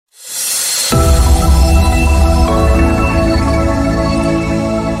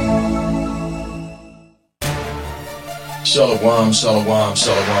Shalom, shalom,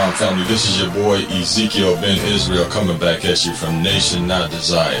 shalom, family. This is your boy Ezekiel Ben Israel coming back at you from Nation Not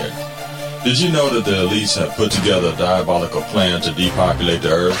Desired. Did you know that the elites have put together a diabolical plan to depopulate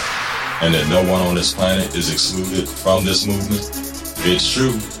the earth, and that no one on this planet is excluded from this movement? It's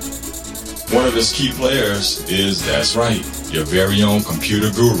true. One of its key players is, that's right, your very own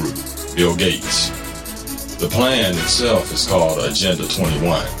computer guru, Bill Gates. The plan itself is called Agenda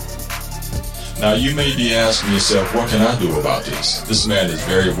 21. Now you may be asking yourself, what can I do about this? This man is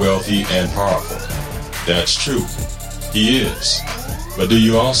very wealthy and powerful. That's true. He is. But do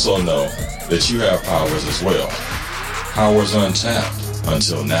you also know that you have powers as well? Powers untapped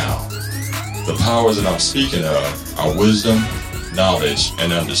until now. The powers that I'm speaking of are wisdom, knowledge,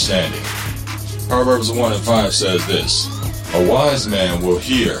 and understanding. Proverbs 1:5 says this: a wise man will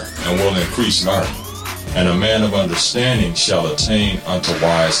hear and will increase learning, and a man of understanding shall attain unto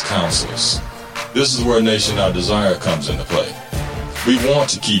wise counsels. This is where Nation Our Desire comes into play. We want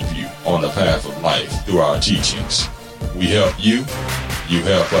to keep you on the path of life through our teachings. We help you, you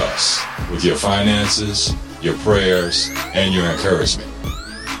help us, with your finances, your prayers, and your encouragement.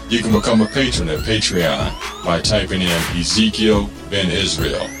 You can become a patron at Patreon by typing in Ezekiel Ben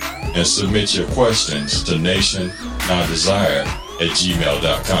Israel and submit your questions to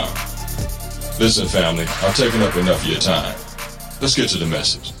nationnotdesired@gmail.com. Listen, family, I've taken up enough of your time. Let's get to the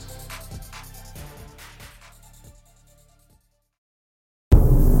message.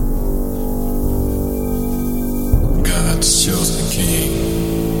 God's chosen king.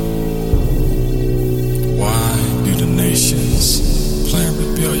 Why do the nations plan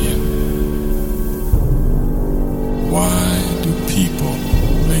rebellion? Why do people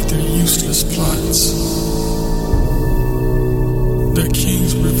make their useless plots? Their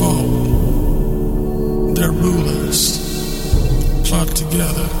kings revolt. Their rulers plot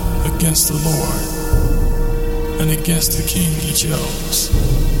together against the Lord and against the king he chose.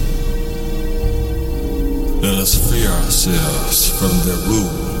 Let us free ourselves from their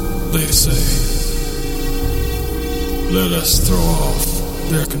rule, they say. Let us throw off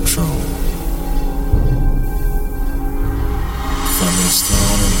their control. From his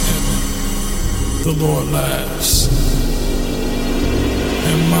throne in heaven, the Lord laughs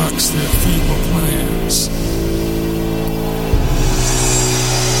and mocks their feeble plans.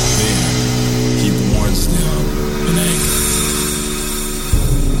 Then he warns them in anger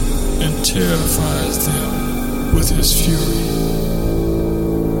and terrifies them with his fury.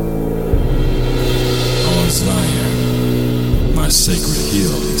 On Zion, my sacred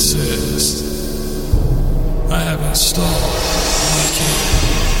hill, he says, I have installed my king.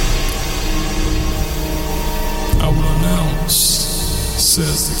 I will announce,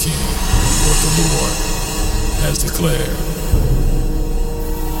 says the king, what the Lord has declared.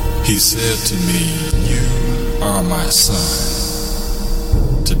 He said to me, you are my son.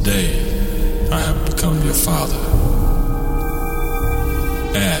 Today I have become your father.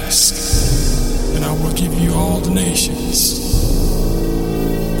 Ask, and I will give you all the nations.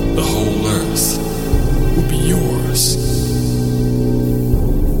 The whole earth will be yours.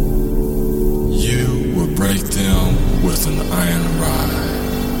 You will break them with an iron rod.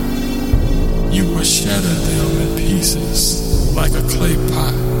 You will shatter them in pieces like a clay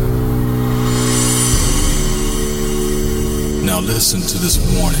pot. Now listen to this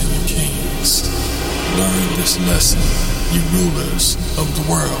warning, you kings. Learn this lesson, you rulers of the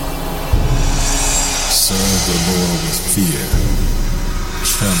world. Serve the Lord with fear.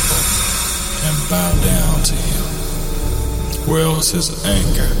 Tremble and bow down to him, or else his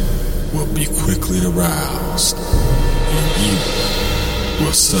anger will be quickly aroused, and you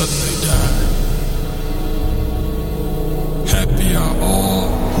will suddenly die. Happy are all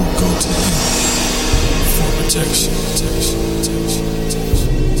who go to him for protection.